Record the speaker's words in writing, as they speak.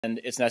And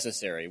it's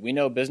necessary. We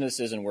know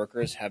businesses and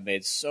workers have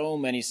made so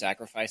many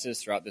sacrifices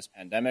throughout this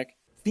pandemic.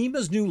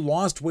 FEMA's new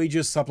Lost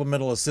Wages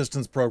Supplemental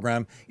Assistance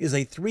Program is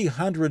a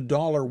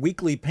 $300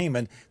 weekly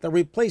payment that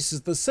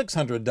replaces the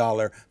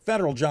 $600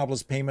 federal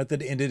jobless payment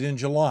that ended in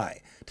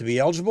July. To be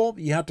eligible,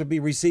 you have to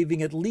be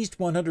receiving at least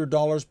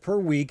 $100 per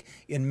week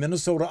in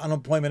Minnesota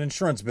unemployment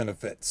insurance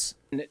benefits.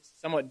 And it's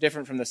somewhat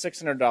different from the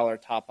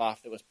 $600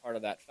 top-off that was part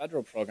of that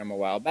federal program a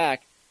while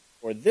back.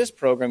 For this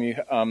program, you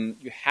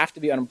have to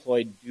be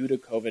unemployed due to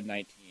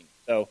COVID-19.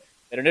 So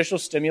that initial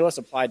stimulus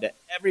applied to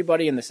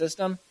everybody in the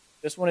system.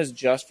 This one is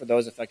just for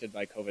those affected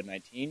by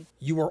COVID-19.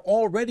 You are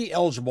already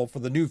eligible for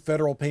the new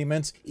federal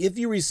payments if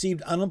you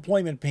received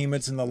unemployment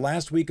payments in the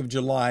last week of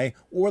July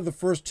or the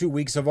first 2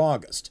 weeks of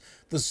August.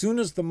 The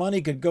soonest the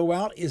money could go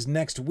out is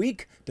next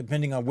week,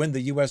 depending on when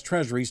the U.S.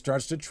 Treasury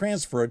starts to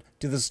transfer it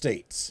to the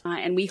states.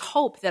 And we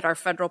hope that our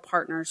federal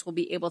partners will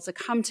be able to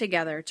come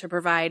together to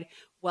provide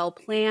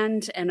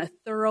well-planned and a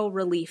thorough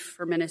relief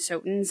for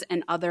Minnesotans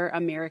and other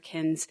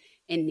Americans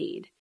in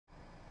need.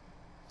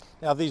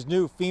 Now, these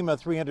new FEMA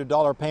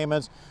 $300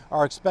 payments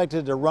are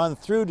expected to run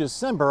through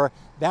December.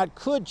 That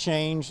could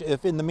change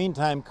if, in the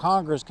meantime,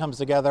 Congress comes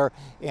together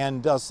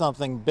and does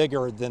something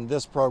bigger than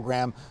this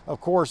program.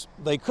 Of course,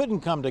 they couldn't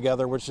come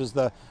together, which is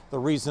the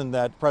reason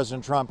that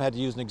President Trump had to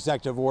use an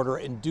executive order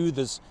and do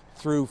this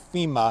through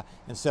FEMA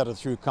instead of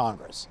through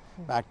Congress.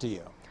 Back to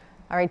you.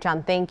 All right,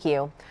 John, thank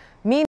you.